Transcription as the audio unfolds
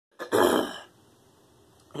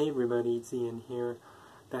Hey everybody, it's Ian here,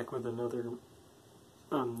 back with another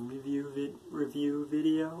review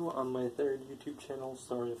video on my third YouTube channel.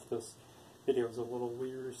 Sorry if this video is a little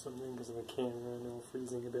weird or something because of the camera. I know,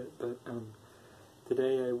 freezing a bit, but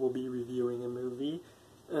today I will be reviewing a movie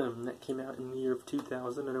that came out in the year of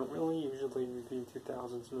 2000. I don't really usually review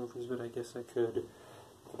 2000s movies, but I guess I could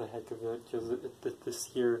for the heck of it, because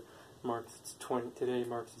this year marks today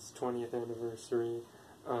marks its 20th anniversary.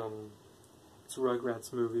 It's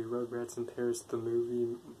Rugrats movie, Rugrats in Paris, the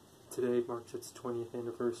movie. Today marks its 20th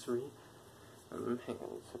anniversary. Hang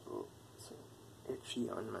on, it's so itchy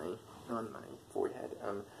on my forehead.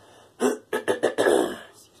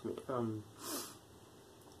 Excuse me.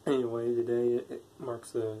 Anyway, today it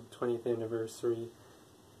marks the 20th anniversary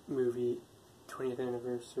movie, 20th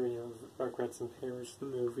anniversary of Rugrats in Paris, the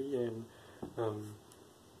movie, and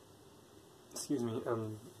excuse me.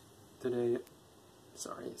 Today.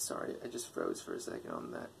 Sorry, I just froze for a second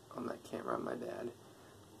on that camera, my bad.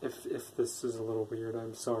 If this is a little weird,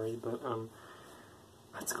 I'm sorry, but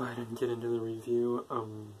let's go ahead and get into the review.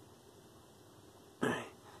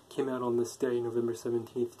 Came out on this day, November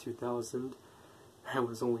 17th, 2000. I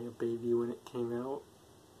was only a baby when it came out,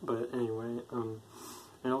 but anyway,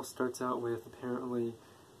 it all starts out with, apparently,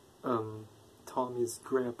 Tommy's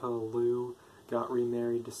grandpa Lou got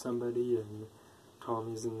remarried to somebody, and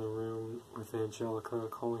Tommy's in the room with Angelica,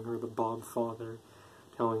 calling her the Bob Father,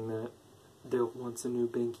 telling that Dill wants a new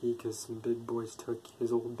binky because some big boys took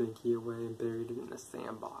his old binky away and buried it in a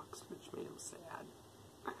sandbox, which made him sad.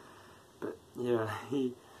 But yeah,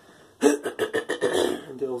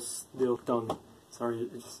 Dill sucked on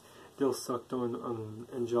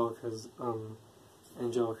Angelica's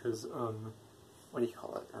what do you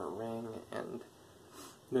call it, her ring, and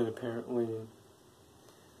then apparently,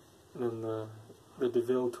 the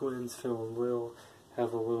DeVille twins, Phil and Will,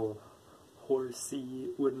 have a little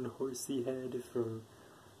wooden horsey head from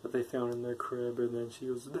that they found in their crib, and then she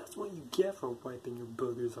goes, "That's what you get for wiping your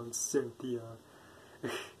boogers on Cynthia."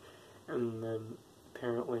 And then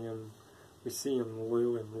apparently we see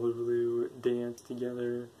Lou and Lulu dance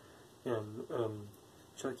together, and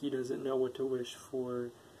Chucky doesn't know what to wish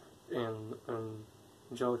for, and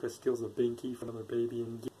Angelica steals a binky from another baby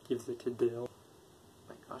and gives it to Dill.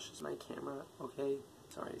 Gosh, is my camera okay?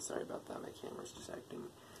 Sorry about that. My camera's just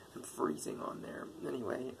I'm freezing on there.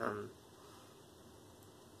 Anyway,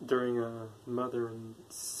 during a mother and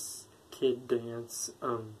kid dance,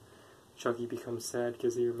 Chucky becomes sad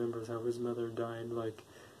because he remembers how his mother died, like,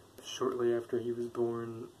 shortly after he was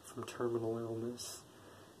born from terminal illness,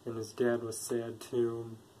 and his dad was sad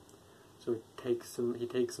too. So he takes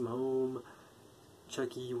him home.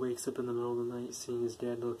 Chucky wakes up in the middle of the night seeing his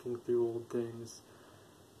dad looking through old things.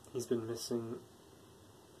 He's been missing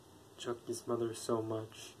Chucky's mother so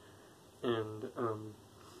much, and,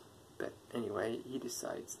 but anyway, he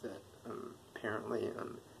decides that, apparently,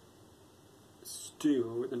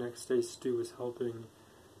 the next day Stu is helping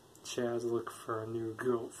Chaz look for a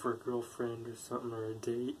girlfriend or something, or a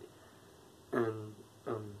date, and,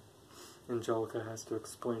 Angelica has to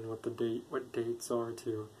explain what dates are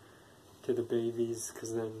to the babies,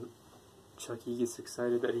 because then Chucky gets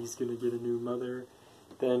excited that he's gonna get a new mother.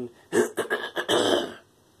 Then,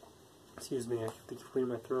 excuse me, I have to clear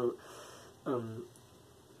my throat.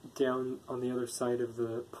 Down on the other side of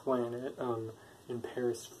the planet, in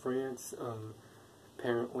Paris, France,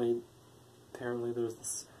 apparently there's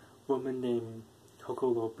this woman named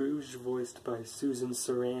Coco LaBouche, voiced by Susan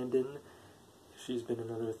Sarandon. She's been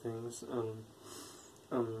in other things.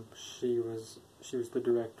 She was the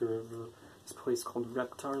director of this place called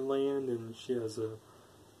Reptarland, and she has a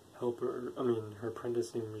her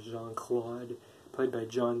apprentice name is Jean-Claude, played by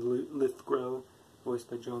John Lithgow, voiced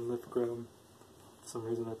by John Lithgow. For some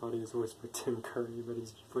reason I thought he was voiced by Tim Curry, but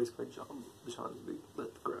he's voiced by John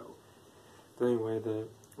Lithgow. But anyway, the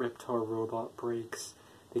Reptar robot breaks.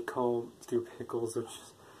 They call Stu Pickles, which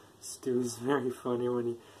Stu's very funny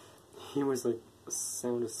when he was like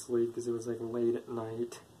sound asleep because it was like late at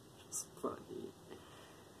night. It's funny.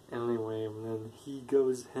 Anyway, and then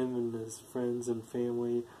him and his friends and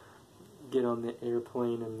family get on the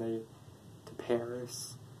airplane to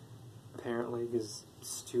Paris, apparently, because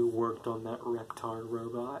Stu worked on that Reptar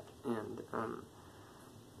robot, and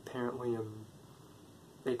apparently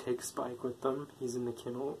they take Spike with them. He's in the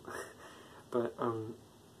kennel, but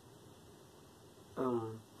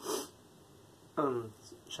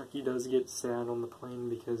Chucky does get sad on the plane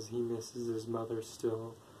because he misses his mother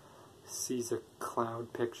still. Sees a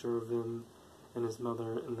cloud picture of him and his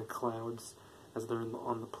mother in the clouds as they're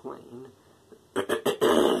on the plane.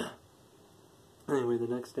 Anyway, the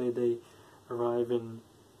next day they arrive in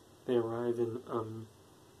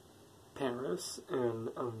Paris, and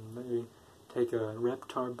they take a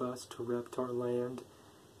Reptar bus to Reptar Land,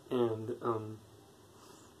 and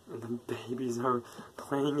the babies are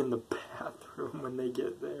playing in the bathroom when they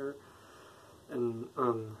get there, and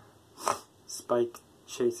Spike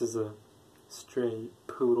chases a stray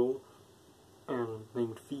poodle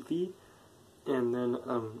named Fifi, and then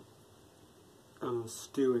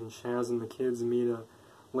Stu and Chaz and the kids meet a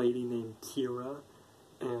lady named Kira,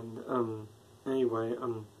 and anyway,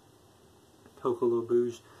 Coco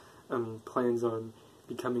LaBouche plans on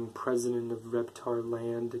becoming president of Reptar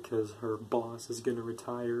Land because her boss is going to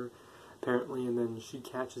retire, apparently, and then she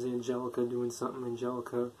catches Angelica doing something.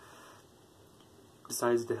 Angelica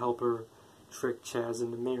decides to help her trick Chaz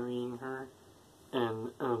into marrying her,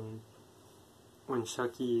 and when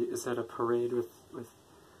Chucky is at a parade with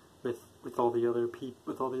all the other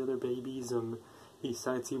babies, he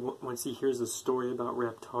decides once he hears a story about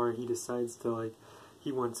Reptar, he decides to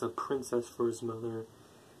he wants a princess for his mother.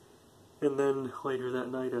 And then later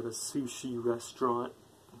that night at a sushi restaurant,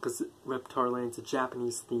 because Reptar Land's a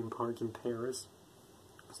Japanese theme park in Paris,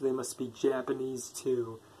 so they must be Japanese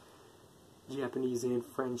too. Japanese and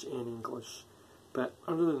French and English. But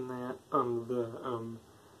other than that,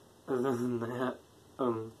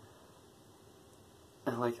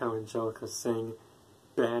 I like how Angelica sang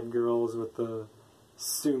Bad Girls with the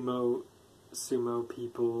sumo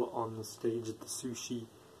people on the stage at the sushi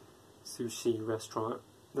restaurant.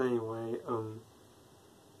 Anyway,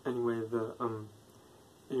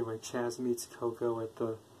 Chaz meets Coco at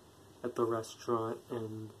the restaurant,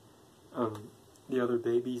 and the other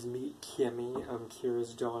babies meet Kimmy,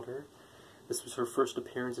 Kira's daughter. This was her first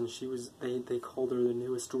appearance, and they called her the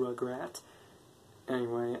newest Rugrat.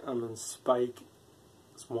 Anyway, and Spike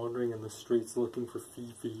is wandering in the streets looking for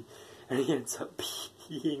Fifi, and he ends up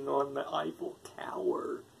peeing on the Eiffel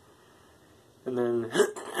Tower. And then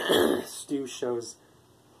Stu shows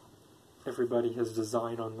everybody his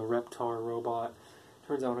design on the Reptar robot.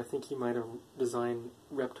 Turns out I think he might have designed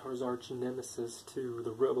Reptar's arch nemesis too,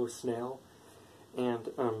 the Robo-Snail. And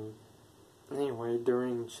anyway,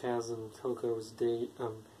 during Chaz and Coco's date,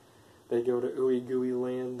 they go to Ooey Gooey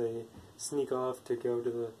Land. They sneak off to go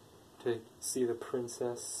to see the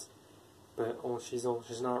princess, but she's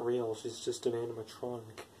not real. She's just an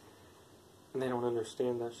animatronic, and they don't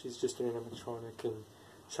understand that she's just an animatronic. And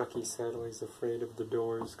Chucky sadly is afraid of the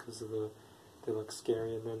doors because they look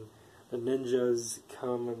scary. And then the ninjas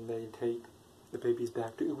come and they take the babies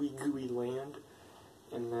back to Ooey Gooey Land,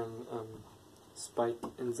 and then Spike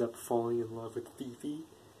ends up falling in love with Fifi.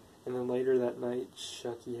 And then later that night,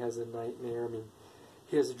 Chucky has a nightmare.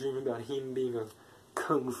 He has a dream about him being a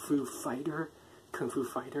kung fu fighter. I'm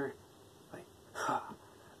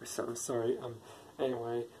sorry.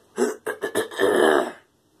 Anyway,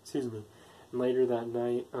 excuse me. And later that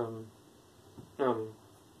night,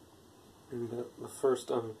 the first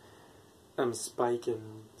Spike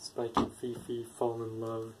and Fifi fall in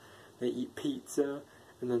love. They eat pizza,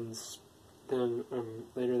 and then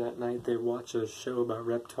later that night they watch a show about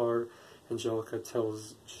Reptar. Angelica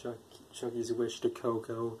tells Chucky's wish to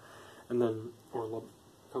Coco, and then Coco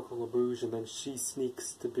LaBouche, and then she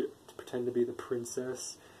sneaks to pretend to be the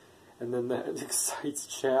princess, and then that excites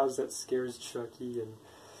Chaz, that scares Chucky,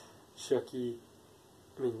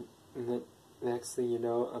 and and then next thing you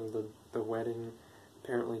know, the wedding,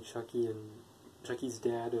 apparently Chucky's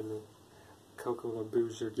dad and Coco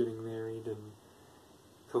LaBouche are getting married, and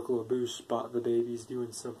Coco LaBouche spot the babies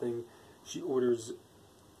doing something. She orders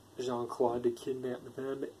Jean-Claude to kidnap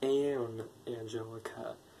them and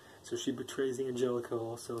Angelica. So she betrays Angelica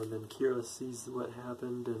also, and then Kira sees what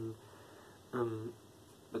happened, and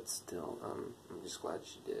but still, I'm just glad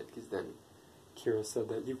she did, because then Kira said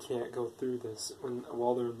that you can't go through this.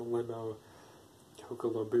 While they're in the limo,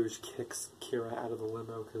 Coco LaBouche kicks Kira out of the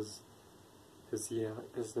limo, because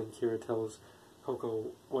then Kira tells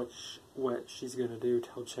Coco what she's gonna do,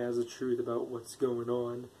 tell Chaz the truth about what's going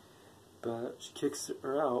on, but she kicks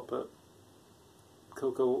her out. But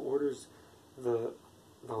Coco orders the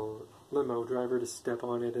limo driver to step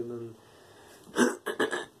on it, and then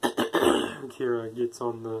Kira gets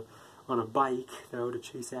on a bike though to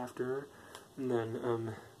chase after her, and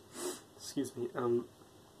then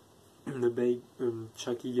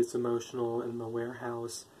Chucky gets emotional in the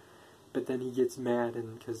warehouse, but then he gets mad,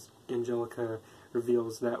 and because Angelica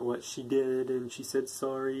reveals that what she did, and she said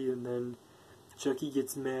sorry, and then Chucky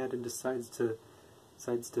gets mad and decides to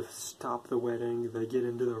stop the wedding. They get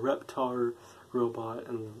into the Reptar robot,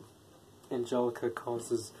 and Angelica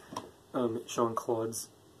causes Jean-Claude's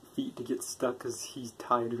feet to get stuck because she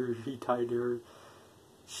tied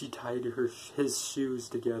his shoes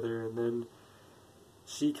together, and then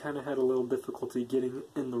she kind of had a little difficulty getting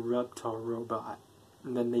in the Reptar robot.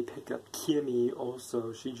 And then they pick up Kimmy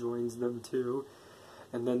also, she joins them too.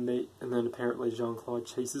 And then apparently Jean-Claude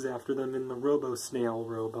chases after them in the Robo-Snail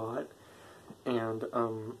robot. And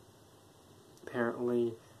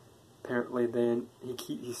apparently then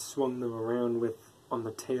he swung them around on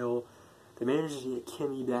the tail. They managed to get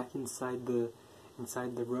Kimmy back inside the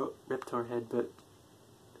Reptar head, but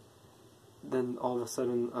then all of a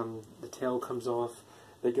sudden the tail comes off.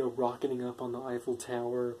 They go rocketing up on the Eiffel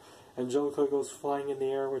Tower. Angelica goes flying in the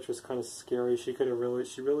air, which was kind of scary.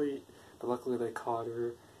 But luckily they caught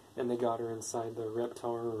her, and they got her inside the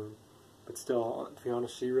Reptar. But still, to be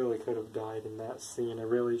honest, she really could have died in that scene.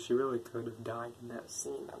 She really could have died in that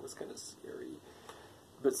scene. That was kind of scary.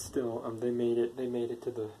 But still, they made it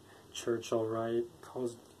to the church all right.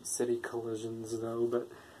 Caused city collisions though, but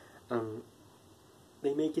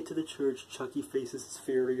they make it to the church. Chucky faces his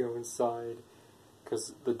fear to go inside,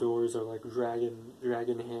 because the doors are like dragon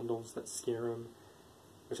handles that scare him.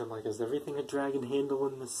 Which I'm like, is everything a dragon handle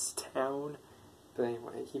in this town? But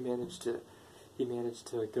anyway, he managed to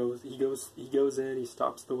go. He goes in. He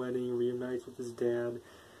stops the wedding. Reunites with his dad,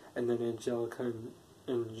 and then Angelica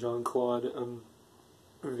and Jean-Claude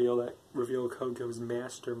reveal Coco's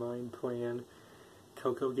mastermind plan.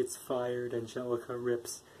 Coco gets fired. Angelica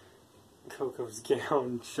rips Coco's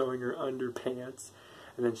gown, showing her underpants.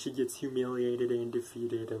 And then she gets humiliated and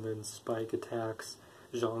defeated, and then Spike attacks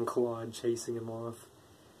Jean-Claude, chasing him off.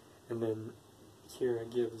 And then Kira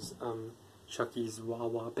gives Chucky's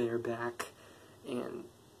Wawa bear back, and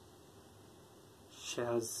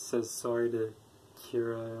Chaz says sorry to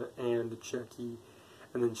Kira and Chucky,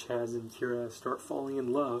 and then Chaz and Kira start falling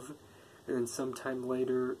in love, and then sometime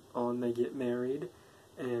later on they get married,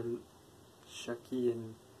 and Chucky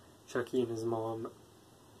and his mother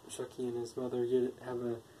have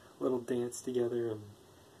a little dance together, and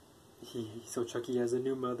so Chucky has a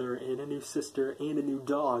new mother and a new sister and a new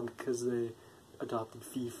dog because they adopted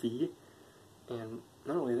Fifi. And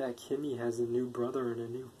not only that, Kimmy has a new brother and a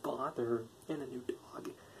new father and a new dog.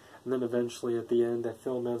 And then eventually at the end, that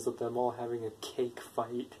film ends with them all having a cake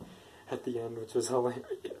fight at the end, which was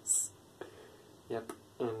hilarious. Yep,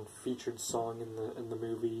 and featured song in the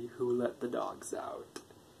movie "Who Let the Dogs Out."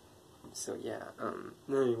 So yeah.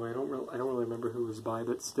 Anyway, I don't really remember who it was by,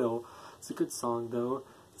 but still, it's a good song though.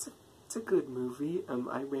 It's a good movie.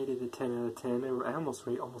 I rated it 10 out of 10. I almost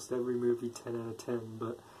rate almost every movie 10 out of 10,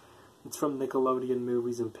 but it's from Nickelodeon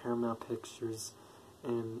Movies and Paramount Pictures,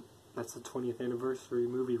 and that's the 20th anniversary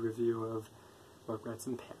movie review of Rugrats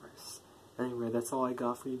in Paris. Anyway, that's all I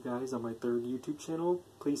got for you guys on my third YouTube channel.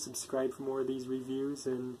 Please subscribe for more of these reviews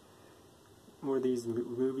and more of these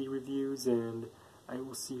movie reviews, and I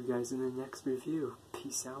will see you guys in the next review.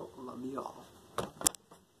 Peace out. Love you all.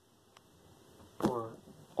 Or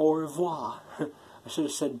au revoir. I should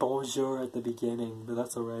have said bonjour at the beginning, but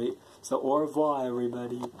that's alright. So au revoir,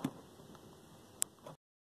 everybody.